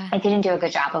 Yeah. I didn't do a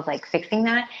good job of like fixing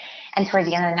that. And towards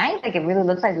the end of the night, like it really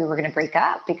looked like we were going to break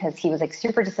up because he was like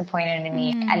super disappointed in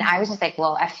me. And I was just like,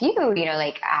 well, F you, know,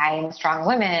 like I'm a strong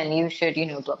woman. You should, you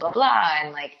know, blah, blah, blah.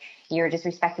 And like, you're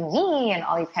disrespecting me and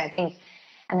all these kind of things.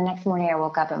 And the next morning I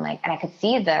woke up and like, and I could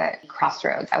see the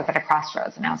crossroads. I was at a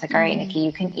crossroads and I was like, all right, Nikki,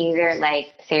 you can either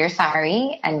like say you're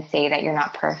sorry and say that you're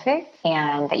not perfect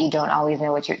and that you don't always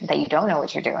know that you don't know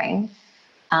what you're doing,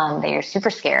 that you're super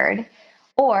scared.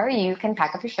 Or you can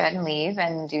pack up your shit and leave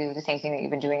and do the same thing that you've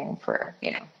been doing for,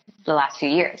 you know, the last few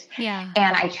years. Yeah.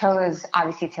 And I chose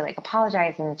obviously to like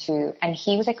apologize and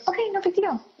he was like, okay, no big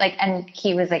deal. Like, and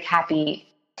he was like happy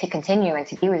to continue and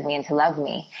to be with me and to love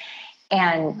me.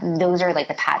 And those are like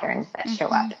the patterns that show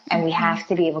up, and we have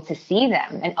to be able to see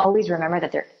them and always remember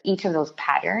that each of those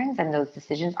patterns and those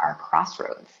decisions are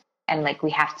crossroads, and like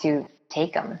we have to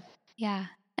take them. Yeah.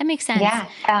 That makes sense. Yeah.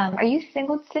 Are you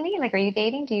single, Sydney? Like, are you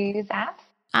dating? Do you use apps?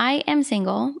 I am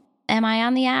single. Am I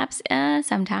on the apps?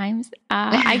 Sometimes.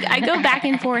 I go back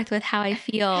and forth with how I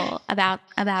feel about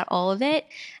all of it.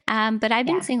 But I've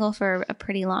been single for a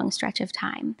pretty long stretch of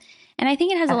time. And I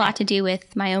think it has a lot to do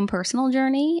with my own personal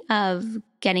journey of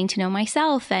getting to know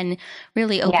myself and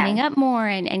really opening up more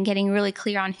and getting really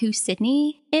clear on who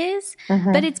Sydney is.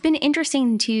 But it's been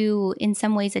interesting to, in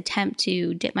some ways, attempt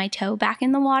to dip my toe back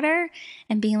in the water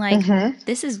and being like,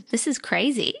 this is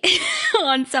crazy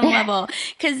on some level.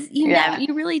 Because you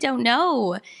really don't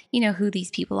know, you know, who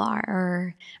these people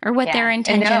are or what their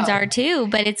intentions are too.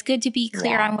 But it's good to be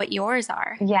clear on what yours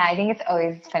are. Yeah, I think it's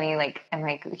always funny. Like, I'm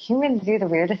like, humans do the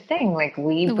weirdest thing. Like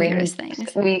we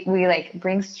like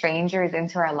bring strangers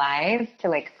into our lives to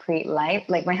like create life.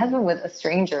 Like my husband was a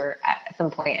stranger at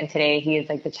some point, and today he is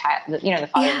like the child, you know, the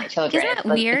father of my children. Isn't that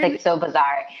weird? It's like so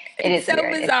bizarre. It's so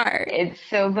weird. Bizarre. It's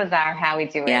so bizarre how we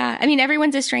do it. Yeah, I mean,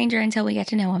 everyone's a stranger until we get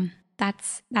to know them.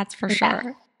 That's for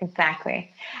sure.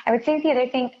 Exactly. I would say the other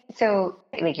thing, so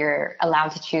like you're allowed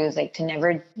to choose like to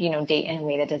never, you know, date in a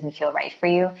way that doesn't feel right for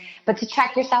you, but to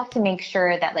check yourself to make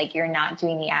sure that like you're not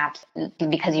doing the apps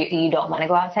because you don't want to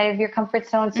go outside of your comfort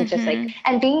zone. So just like,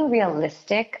 and being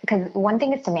realistic, because one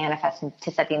thing is to manifest and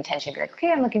to set the intention, be like,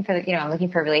 okay, I'm looking for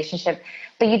a relationship,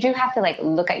 but you do have to like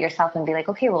look at yourself and be like,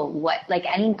 okay, well, what, like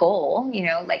any goal, you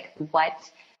know, like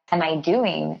what am I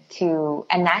doing to,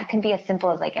 and that can be as simple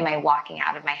as like, am I walking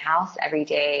out of my house every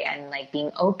day and like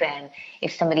being open?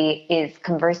 If somebody is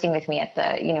conversing with me at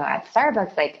the, you know, at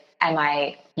Starbucks, like, am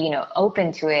I, you know,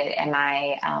 open to it? Am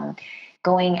I,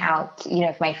 going out, you know,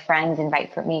 if my friends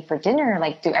invite me for dinner,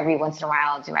 like every once in a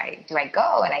while, do I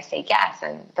go? And I say yes,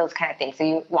 and those kind of things. So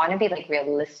you want to be like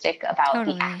realistic about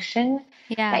the action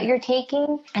that you're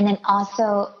taking. And then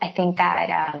also I think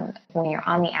that when you're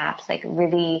on the apps, like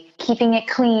really keeping it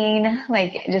clean,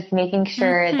 like just making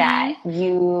sure that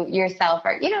you yourself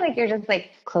are, you know, like you're just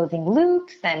like closing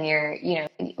loops and you're, you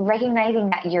know, recognizing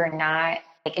that you're not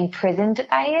like imprisoned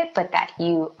by it, but that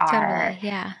you are,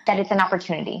 that it's an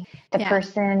opportunity. The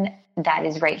person that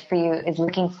is right for you is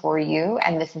looking for you.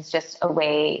 And this is just a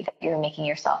way that you're making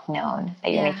yourself known,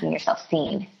 that you're making yourself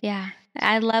seen. Yeah.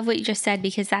 I love what you just said,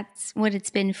 because that's what it's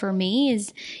been for me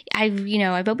is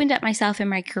I've opened up myself in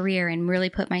my career and really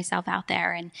put myself out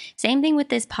there. And same thing with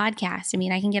this podcast. I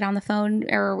mean, I can get on the phone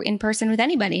or in person with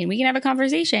anybody and we can have a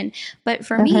conversation. But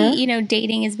for me, you know,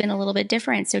 dating has been a little bit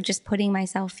different. So just putting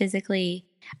myself physically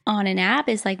on an app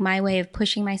is like my way of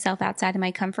pushing myself outside of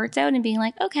my comfort zone and being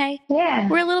like, okay,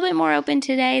 we're a little bit more open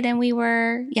today than we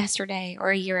were yesterday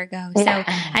or a year ago. So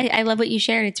I love what you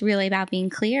shared. It's really about being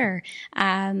clear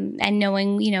and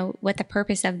knowing, you know, what the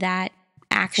purpose of that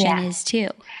action is too.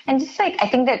 And just like, I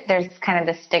think that there's kind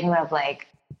of the stigma of like,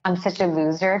 I'm such a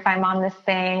loser if I'm on this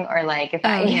thing, or like if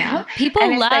Oh, yeah. and People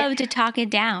it's like, love to talk it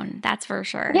down. That's for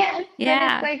sure. yes, but it's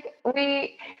Yeah.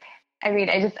 like I mean,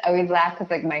 I just always laugh because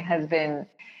like my husband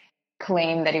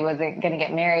claimed that he wasn't going to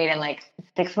get married, and like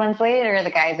 6 months later the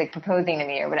guy's like proposing to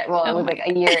me or whatever. Well, it Oh was my. like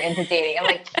a year into dating. I'm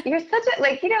like, you're such a,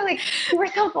 like, like you were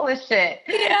so full of shit.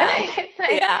 Yeah.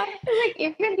 Yeah. It's like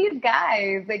even these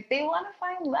guys, like, they want to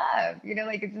find love,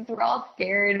 like it's just, we're all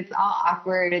scared, it's all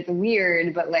awkward, it's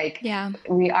weird, but like Yeah.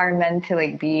 we are meant to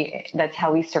like that's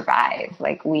how we survive.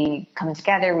 Like we come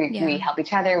together, we Yeah. help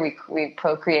each other, we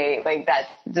procreate, like that's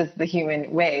just the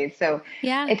human way. So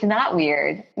Yeah. it's not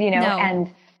weird, No.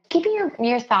 and keeping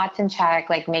your thoughts in check,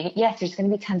 like yes, there's going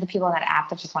to be tons of people on that app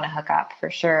that just want to hook up for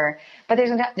sure. But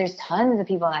there's tons of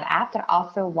people on that app that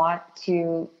also want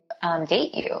to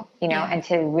date you, and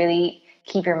to really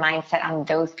keep your mindset on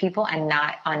those people and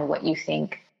not on what you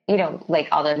think, like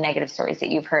all the negative stories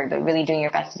that you've heard, but really doing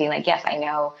your best to be like, yes, I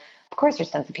know, of course there's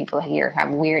tons of people here who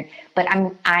have weird, but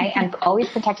I am always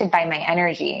protected by my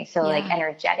energy. So like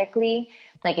energetically,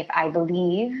 like if I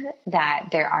believe that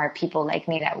there are people like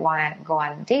me that want to go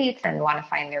on dates and want to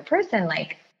find their person,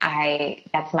 like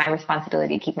that's my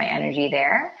responsibility to keep my energy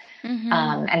there. Mm-hmm.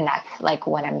 And that's like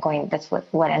that's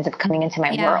what ends up coming into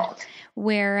my world.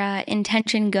 Where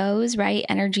intention goes, right?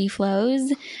 Energy flows.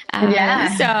 So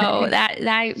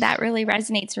that really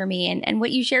resonates for me. And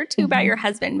what you shared too about your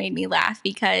husband made me laugh,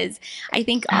 because I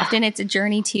think often it's a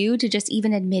journey too, to just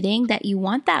even admitting that you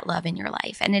want that love in your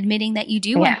life and admitting that you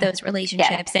do want those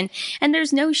relationships. And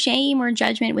there's no shame or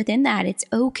judgment within that. It's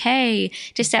okay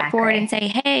to step forward and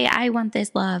say, hey, I want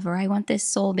this love, or I want this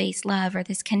soul-based love, or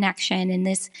this connection and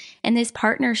this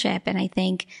partnership. And I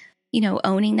think,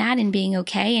 owning that and being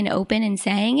okay and open and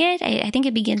saying it, I think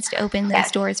it begins to open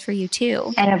those doors for you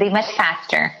too. And it'll be much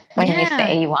faster when you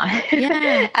say you want.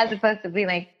 Yeah. As opposed to being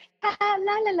like, la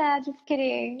la la, just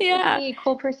kidding. Yeah. Me,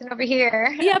 cool person over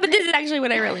here. Yeah, but this is actually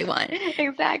what I really want.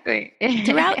 Exactly.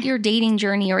 Throughout your dating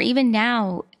journey, or even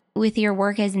now with your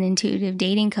work as an intuitive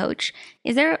dating coach,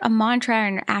 is there a mantra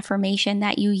and affirmation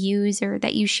that you use or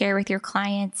that you share with your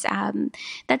clients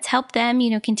that's helped them,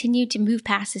 continue to move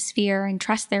past this fear and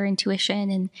trust their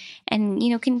intuition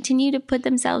and continue to put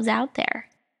themselves out there?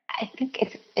 I think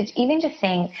it's even just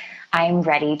saying, I'm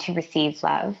ready to receive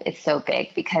love. It's so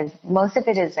big, because most of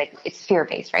it is like, it's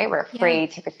fear-based, right? We're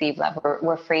afraid to receive love.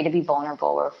 We're afraid to be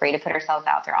vulnerable. We're afraid to put ourselves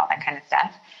out there, all that kind of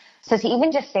stuff. So to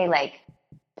even just say like,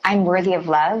 I'm worthy of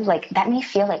love, like that may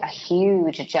feel like a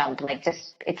huge jump. Like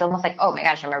it's almost like, oh my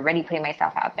gosh, I'm already putting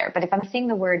myself out there. But if I'm saying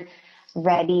the word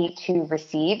ready to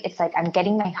receive, it's like I'm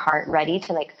getting my heart ready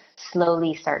to like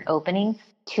slowly start opening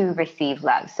to receive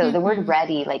love. So the word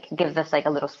ready like gives us like a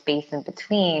little space in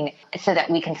between so that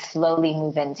we can slowly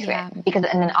move into it. Because,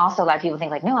 and then also a lot of people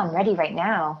think like, no, I'm ready right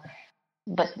now.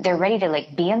 But they're ready to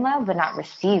like be in love, but not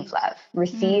receive love.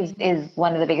 Receive is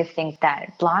one of the biggest things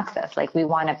that blocks us. Like we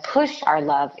want to push our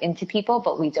love into people,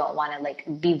 but we don't want to like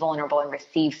be vulnerable and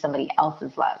receive somebody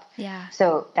else's love. Yeah.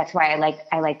 So that's why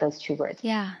I like those two words.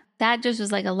 Yeah. That just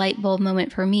was like a light bulb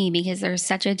moment for me, because there's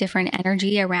such a different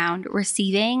energy around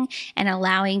receiving and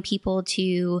allowing people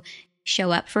to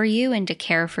show up for you and to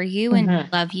care for you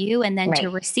and love you. And then to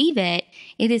receive it,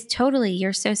 it is totally,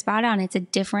 you're so spot on. It's a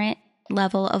different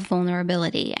level of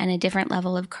vulnerability and a different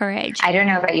level of courage. I don't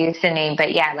know about you, Sydney,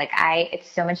 but yeah, like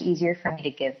it's so much easier for me to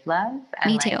give love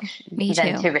me too.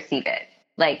 than to receive it.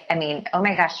 Like, I mean, oh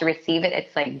my gosh, to receive it,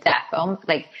 it's like death.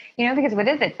 Like, because what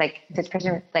is it? It's like this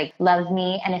person like loves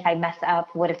me, and if I mess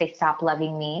up, what if they stop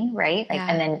loving me, right? Like,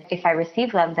 and then if I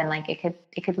receive love, then like it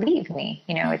could leave me.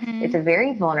 It's a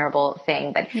very vulnerable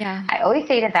thing. But I always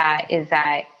say to that is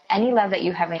that any love that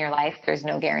you have in your life, there's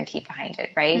no guarantee behind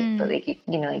it, right? But like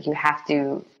you have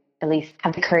to at least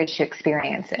have the courage to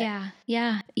experience it.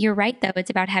 Yeah. You're right, though.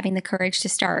 It's about having the courage to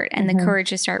start and the courage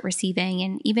to start receiving.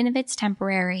 And even if it's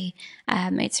temporary,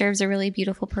 it serves a really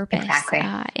beautiful purpose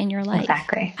in your life.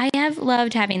 Exactly. I have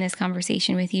loved having this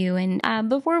conversation with you. And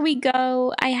before we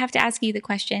go, I have to ask you the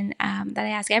question that I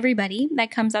ask everybody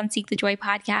that comes on Seek the Joy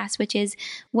podcast, which is,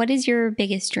 what is your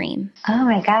biggest dream? Oh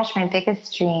my gosh, my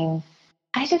biggest dream.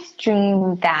 I just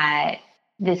dream that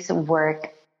this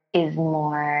work is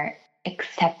more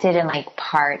accepted and like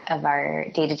part of our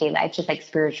day-to-day life, just like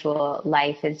spiritual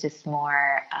life is just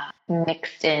more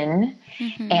mixed in,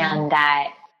 and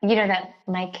that that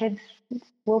my kids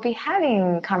will be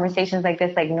having conversations like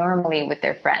this like normally with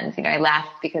their friends. I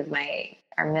laughed because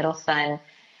our middle son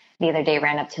the other day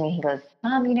ran up to me. He goes,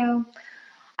 Mom,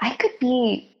 I could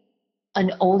be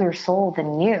an older soul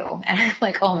than you. And I'm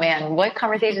like, oh man, what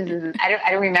conversations is this? I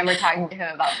don't remember talking to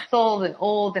him about souls and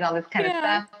old and all this kind of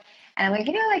stuff. And I'm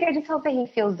like, I just hope that he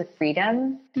feels the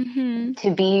freedom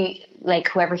to be like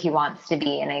whoever he wants to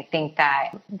be. And I think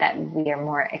that we are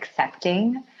more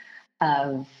accepting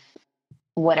of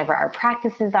whatever our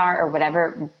practices are or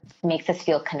whatever makes us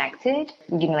feel connected,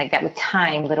 like that with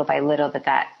time, little by little,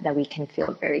 that we can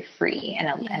feel very free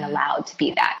and allowed to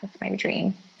be that. That's my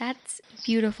dream. That's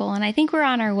beautiful. And I think we're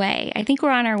on our way. I think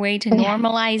we're on our way to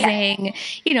normalizing,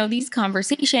 these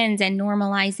conversations and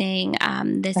normalizing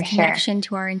this connection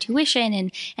to our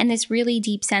intuition and this really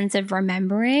deep sense of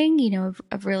remembering,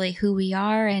 of really who we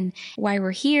are and why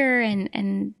we're here.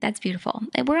 And that's beautiful.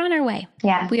 And we're on our way.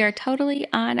 Yeah. We are totally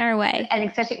on our way. And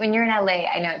especially when you're in LA,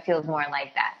 I know it feels more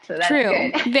like that. So that's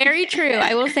true. Good. Very true.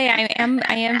 I will say I am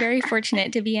very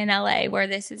fortunate to be in LA where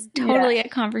this is totally a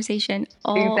conversation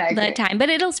all the time, but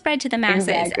it'll spread to the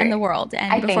masses and the world.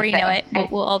 And before you know it,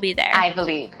 we'll all be there. I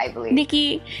believe.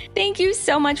 Nikki, thank you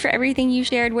so much for everything you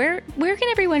shared. Where can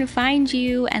everyone find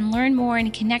you and learn more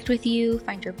and connect with you,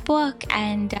 find your book,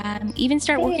 and even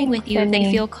start working with you if they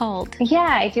feel called? Yeah,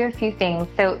 I do a few things.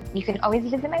 So you can always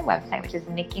visit my website, which is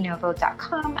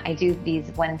nikkinovo.com. I do these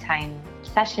one-time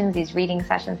sessions, these reading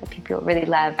sessions that people really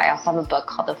love. I also have a book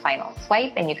called The Final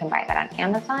Swipe, and you can buy that on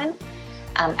Amazon.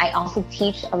 I also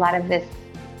teach a lot of this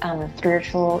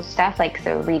spiritual stuff,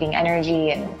 so reading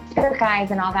energy and spirit guides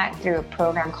and all that through a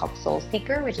program called Soul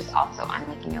Seeker, which is also on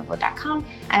nikkinovo.com.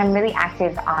 And I'm really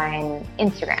active on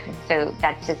Instagram. So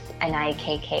that's just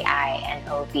NIKKINOVO.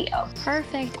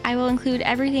 Perfect. I will include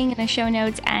everything in the show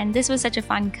notes. And this was such a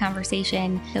fun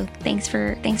conversation. So thanks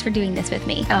for doing this with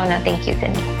me. Oh, no, thank you,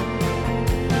 Cindy.